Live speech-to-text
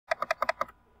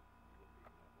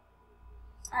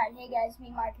Alright, hey guys,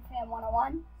 me, Mike, Fan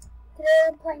 101. Today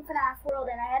we're playing FNaF World,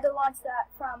 and I had to launch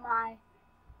that from my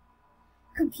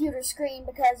computer screen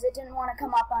because it didn't want to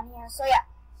come up on here. So yeah,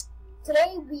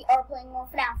 today we are playing more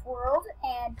FNaF World,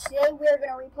 and today we're going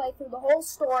to replay through the whole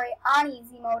story on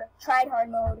easy mode, tried hard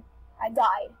mode. I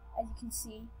died, as you can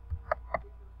see.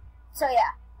 So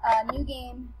yeah, new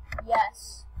game,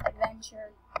 yes,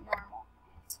 adventure, normal.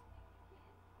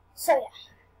 So yeah.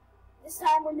 This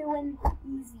time we're doing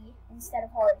easy instead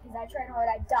of hard, because I tried hard.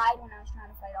 I died when I was trying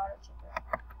to fight Auto Chipper.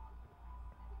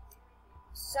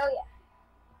 So yeah.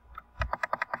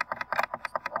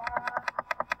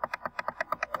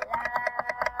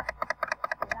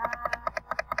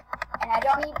 And I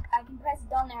can press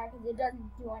down there because it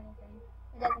doesn't do anything.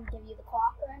 It doesn't give you the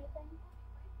clock or anything.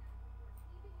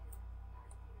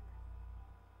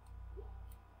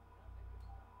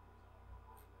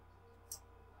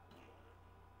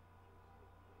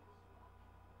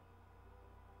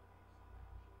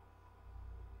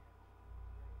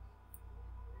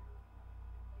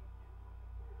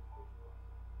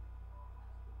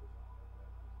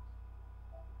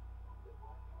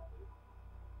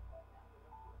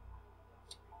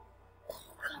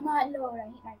 Come on, load. I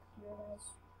hate my computer, guys.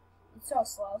 It's so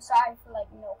slow. Sorry for,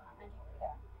 like, no comment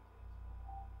there.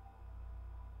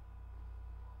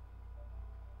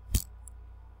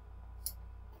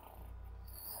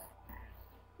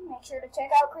 Make sure to check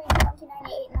out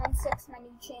Crazy199896, my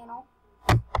new channel.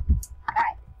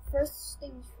 Alright, first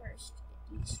things first.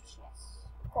 Get these chests.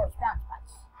 Of course, bounce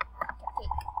pots.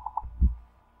 Cupcake.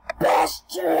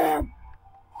 Bastion!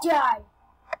 Die!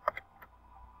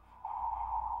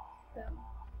 Boom.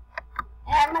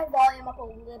 And I have my volume up a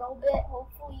little bit.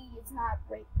 Hopefully it's not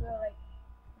like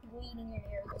bleeding your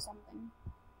ears or something.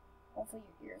 Hopefully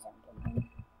your ears aren't bleeding.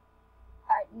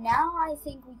 Alright, now I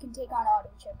think we can take on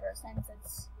Auto Chipper since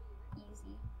it's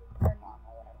easy or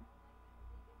normal, whatever.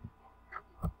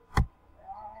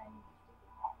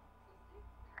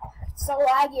 It's so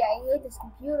laggy. I hate this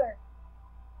computer.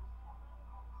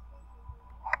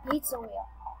 Pizza wheel.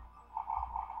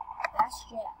 That's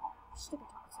jam. Stupid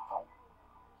toxic light.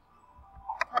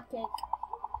 Cupcake.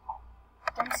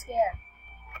 Jump scare.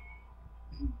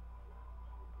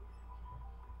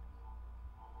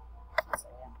 Pizza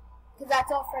wheel. Because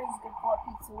that's all Freddy's good for,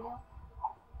 pizza wheel.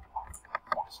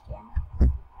 Dash cam.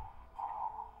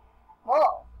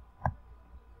 Whoa.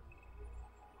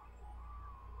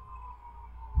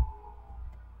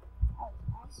 That was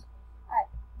nice. Alright.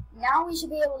 Now we should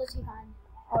be able to take on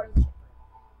Auto Chipper.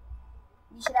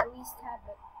 We should at least have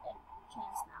a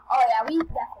chance now. Oh yeah, we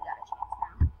definitely got a chance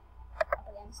now. Up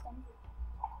against them.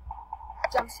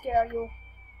 Jump scare you.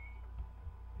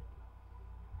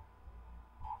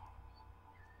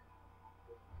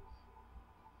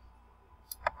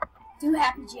 Do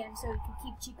happy jam so we can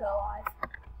keep Chico alive.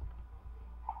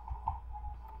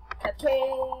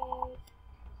 Cupcake.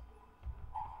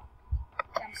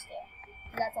 Jump scare.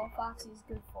 That's all Foxy is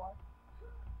good for.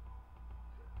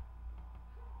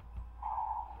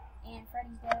 And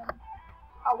Freddy's dead.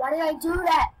 Oh, why did I do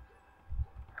that?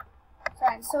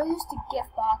 Sorry, I'm so used to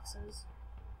gift boxes.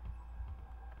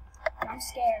 I'm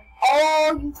scared.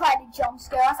 Oh, you tried to jump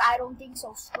scare us? I don't think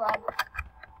so, scrub.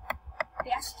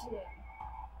 Bastion.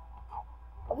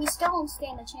 But we still don't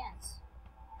stand a chance.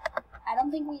 I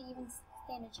don't think we even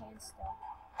stand a chance still.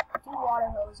 Do water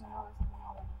hose and all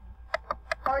that.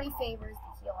 Party favors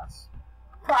to heal us.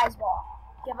 Prize ball.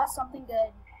 Give us something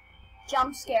good.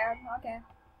 Jump scare. Okay.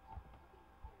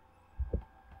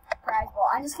 Prize ball.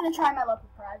 I'm just gonna try my luck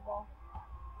with prize ball.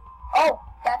 Oh,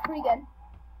 that's pretty good.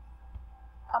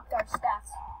 Upped our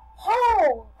stats.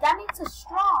 Oh, that makes us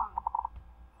strong.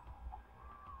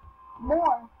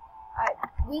 More. Alright,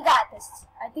 we got this.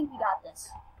 I think we got this.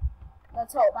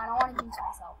 Let's hope. I don't want to jinx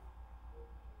myself.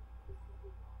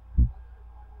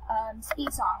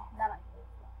 Speed song. That might be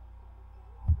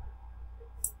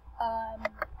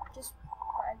it. Just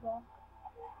prize ball.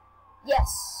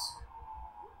 Yes.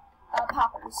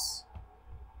 Poppers.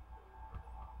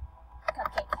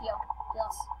 Cupcake, heal.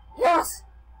 Yes. Yes!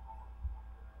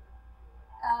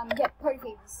 Get party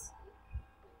favors.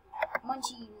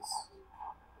 Munchies.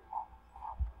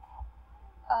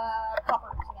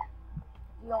 Poppers again.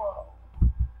 YOLO.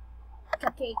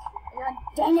 Cupcake.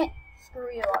 Dang it! Screw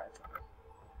you, Archer.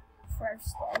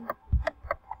 First then.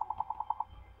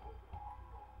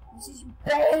 This is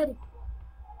bad!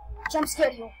 Jump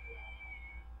scare you.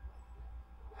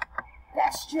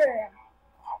 Bastion!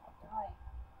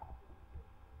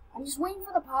 I'm just waiting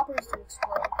for the poppers to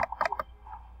explode.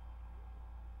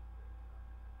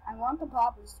 I want the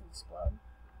poppers to explode.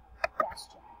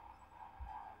 Bastion.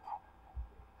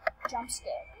 Jump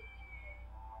scare.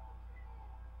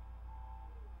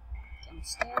 Jump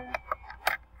scare.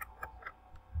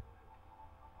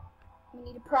 We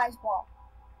need a prize ball.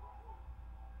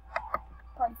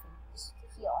 Party favors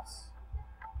to heal us.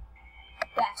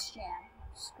 Bash jam.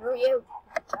 Screw you.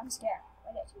 Jump scare.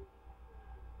 What is it?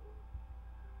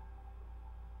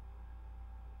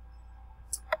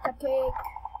 Cupcake.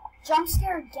 Jump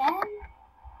scare again?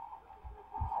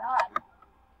 God.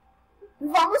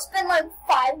 We've almost spent like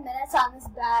 5 minutes on this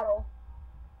battle.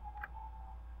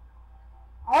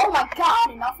 Oh my god,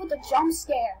 enough with the jump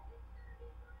scare.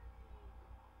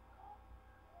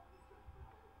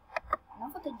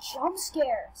 Enough with the jump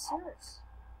scare.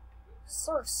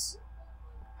 Sirs.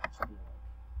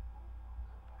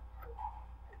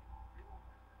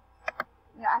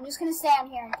 Yeah, I'm just gonna stand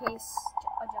here in case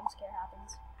a jump scare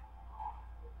happens.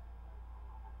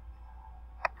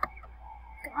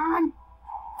 Come on!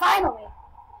 Finally!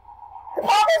 The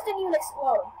poppers didn't even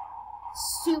explode.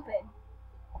 Stupid.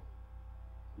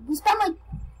 We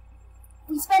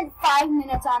spent 5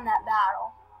 minutes on that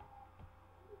battle.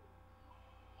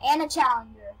 And a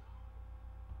challenger.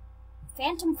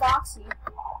 Phantom Foxy.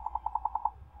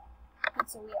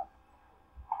 Pizza wheel.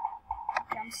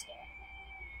 Jump scare.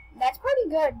 That's pretty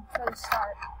good for the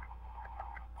start.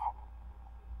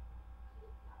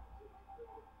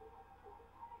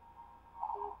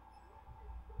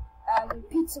 Your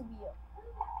pizza wheel.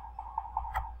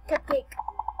 Cupcake.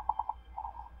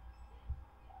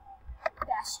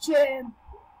 Bastion.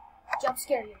 Jump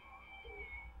scare you.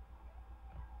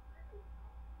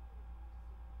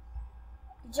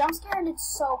 The jump scare ended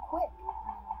so quick.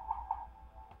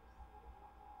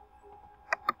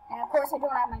 And of course I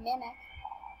don't have my mimic.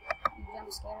 You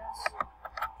jump scare us.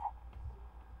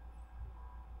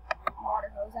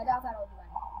 Water hose. I doubt that'll do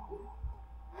anything.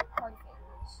 Party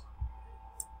favors.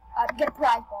 Get a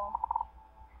prize ball.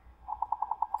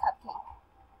 Cupcake.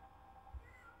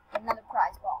 Another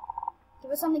prize ball.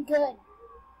 Give us something good.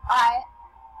 Alright.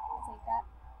 I'll take that.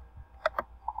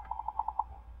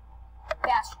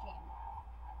 Bash jam.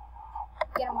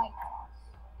 Get a mic.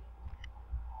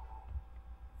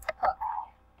 Hook.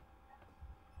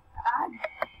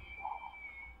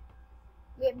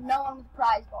 We have no one with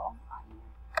prize ball on here.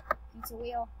 Pizza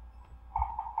wheel.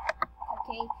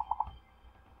 Cupcake.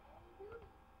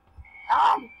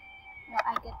 No,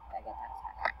 I get that attack.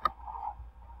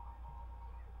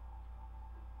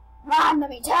 Come on, let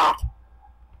me attack!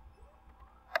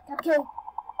 Cupcake.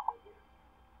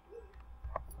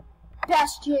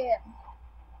 Bash jam.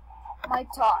 Mic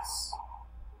toss.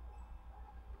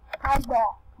 Prize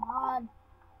ball. Come on.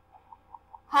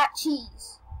 Hot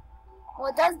cheese. Well,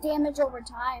 it does damage over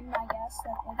time, I guess.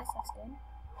 I guess that's good.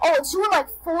 Oh, it's doing like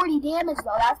 40 damage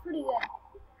though. That's pretty good.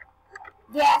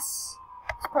 Yes.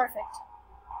 It's perfect.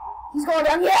 He's going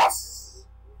down. Yes!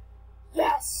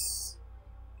 Yes!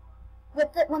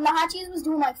 When the hot cheese was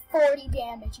doing like 40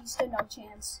 damage, he stood no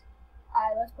chance.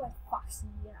 Alright, let's put Foxy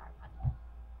in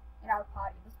our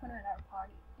party. Let's put him in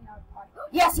our party.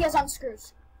 Yes, he has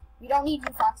unscrews. We don't need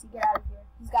you, Foxy. Get out of here.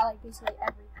 He's got like basically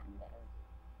everything there.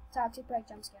 Toxic break,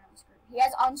 jump scare, unscrew. He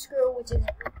has unscrew, which is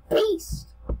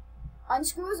beast.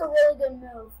 Unscrew is a really good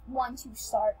move once you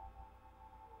start.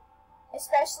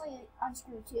 Especially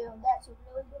unscrew too. That's a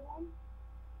really good one.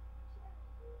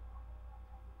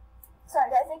 Sorry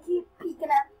guys, I keep peeking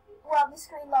at while the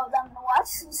screen loads. I'm gonna watch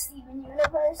some Steven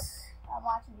Universe. I'm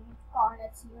watching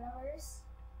Garnet's Universe.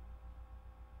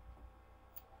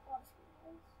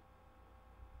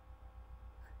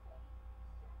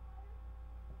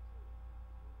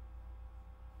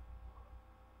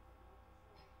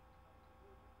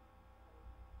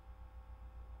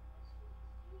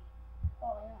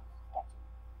 Oh yeah, gotcha.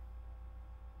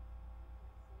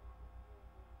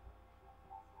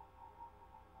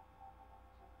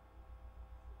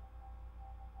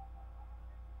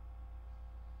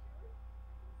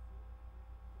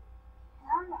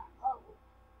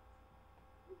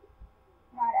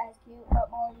 Not as cute, but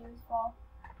more useful.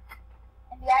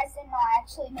 If you guys didn't know, I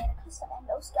actually made a custom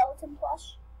endoskeleton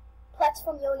plush. Plex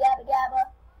from Yo Yabba Gabba.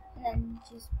 And then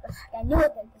just, I knew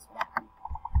it that this would happen.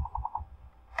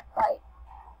 But,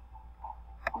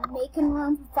 I'm making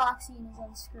room for Foxy and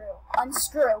his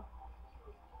unscrew.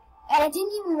 And it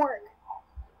didn't even work.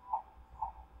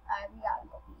 Alright, we got him,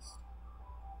 go beast.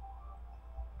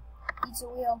 Pizza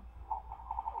wheel.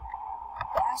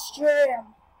 Bastion.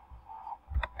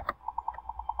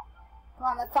 Come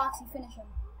on, let Foxy finish him.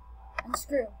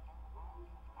 Unscrew.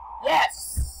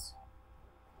 Yes!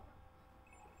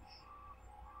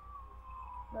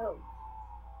 Move.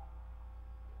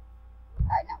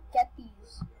 Alright, now get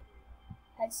these.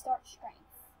 Head start strength.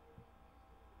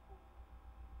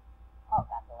 Oh,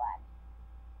 got the lag.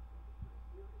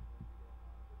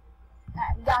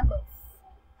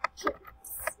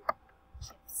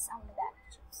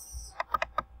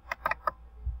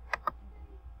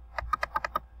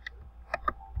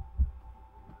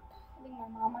 my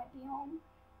mom might be home.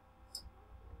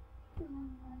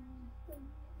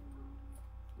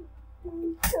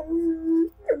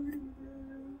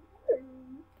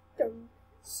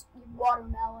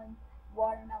 Watermelon,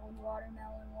 watermelon,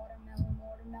 watermelon, watermelon,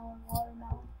 watermelon,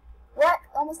 watermelon. What?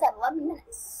 Almost at 11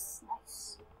 minutes.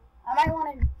 Nice. I might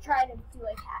want to try to do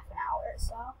like half an hour or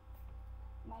so.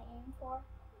 Am I aiming for?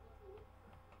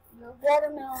 Your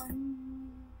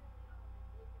watermelon.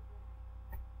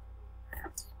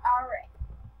 Alright.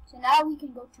 So now we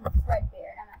can go to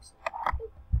Fredbear, and I'm actually happy.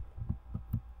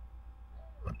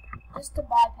 Just to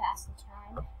bypass the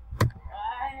time.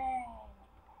 Right.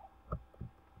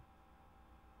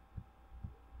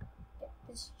 Get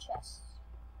this chest.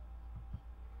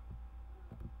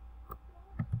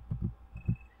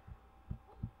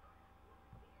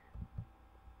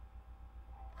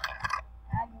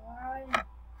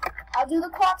 I'll do the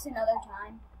clocks another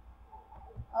time.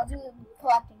 I'll do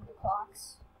collecting the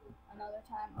clocks another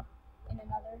time in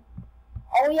another.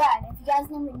 Oh yeah, and if you guys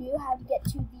never knew how to get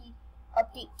to the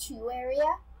update 2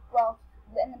 area, well,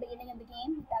 in the beginning of the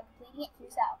game, without completing it,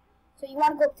 here's how. So you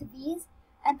want to go up to these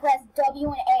and press W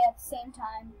and A at the same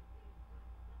time.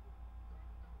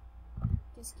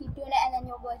 Just keep doing it and then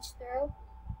you'll glitch through.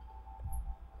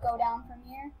 Go down from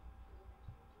here.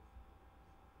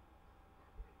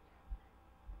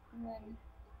 And then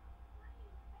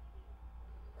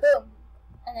boom,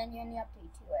 and then you're in the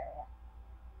update 2 area.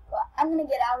 Well, I'm gonna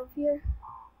get out of here.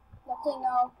 Luckily,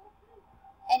 no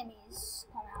enemies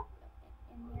come out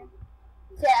in here.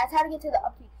 So yeah, that's how to get to the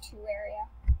update 2 area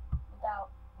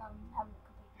without having to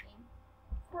complete the game.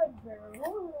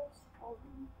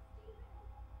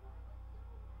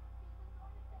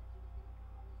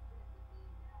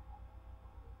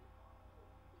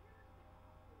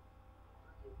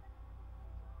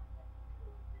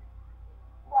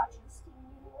 Watching Steam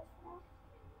videos now.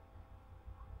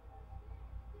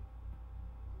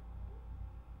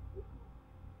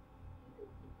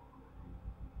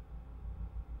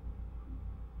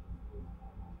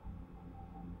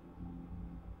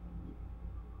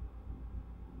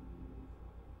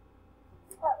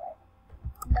 Alright.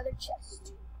 Another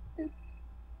chest.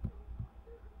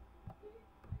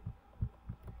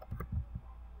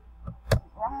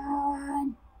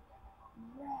 Run!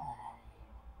 Run!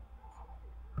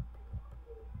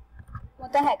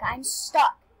 What the heck? I'm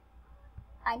stuck.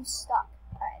 I'm stuck.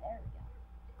 Alright, there we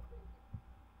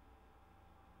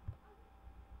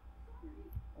go.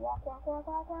 Walk, walk, walk,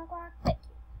 walk, walk, walk. Thank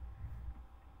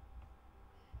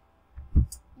you.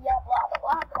 Yeah, blah,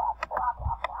 blah, blah, blah, blah,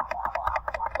 blah, blah,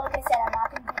 blah, blah. Like I said, I'm not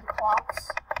going to do the clocks.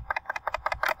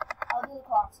 I'll do the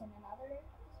clocks in another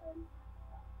episode.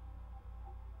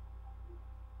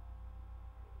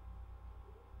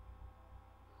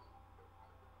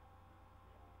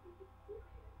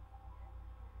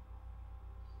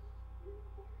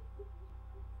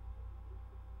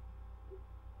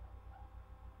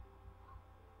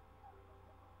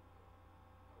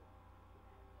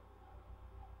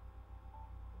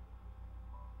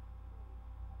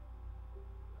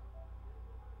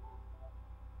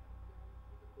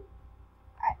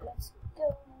 Alright, let's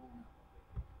go.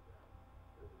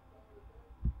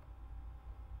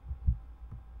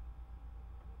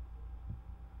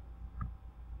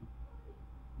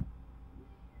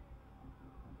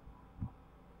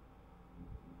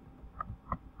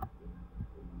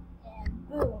 And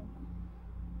boom.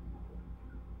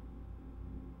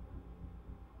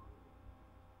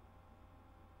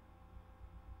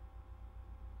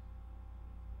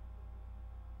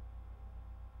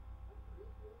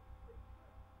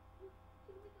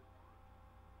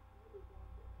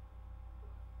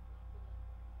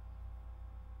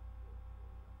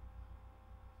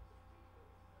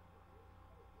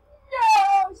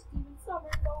 No! Steven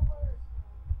Summer's over.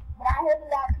 When I heard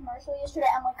that commercial yesterday,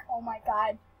 I'm like, oh my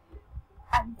god,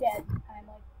 I'm dead. I'm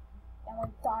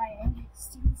like dying.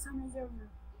 Steven Summer's over.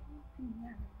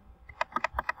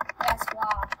 Yes,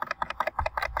 wow.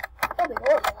 That'd be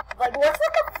horrible. Like, what's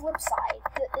like the flip side?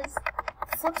 Is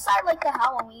flip side like the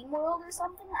Halloween world or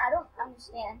something? I don't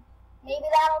understand. Maybe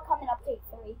that'll come in update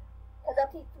 3. Because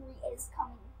update 3 is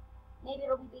coming. Maybe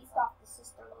it'll be based off the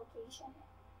sister location.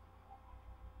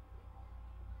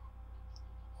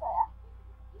 So yeah.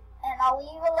 And I'll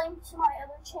leave a link to my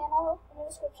other channel in the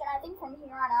description. I think from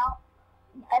here on out,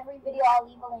 in every video I'll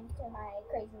leave a link to my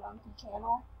Crazy Monkey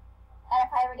channel. And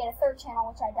if I ever get a 3rd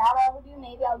channel, which I doubt I will do,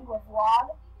 maybe I'll do a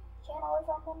vlog channel or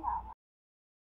something. I don't know.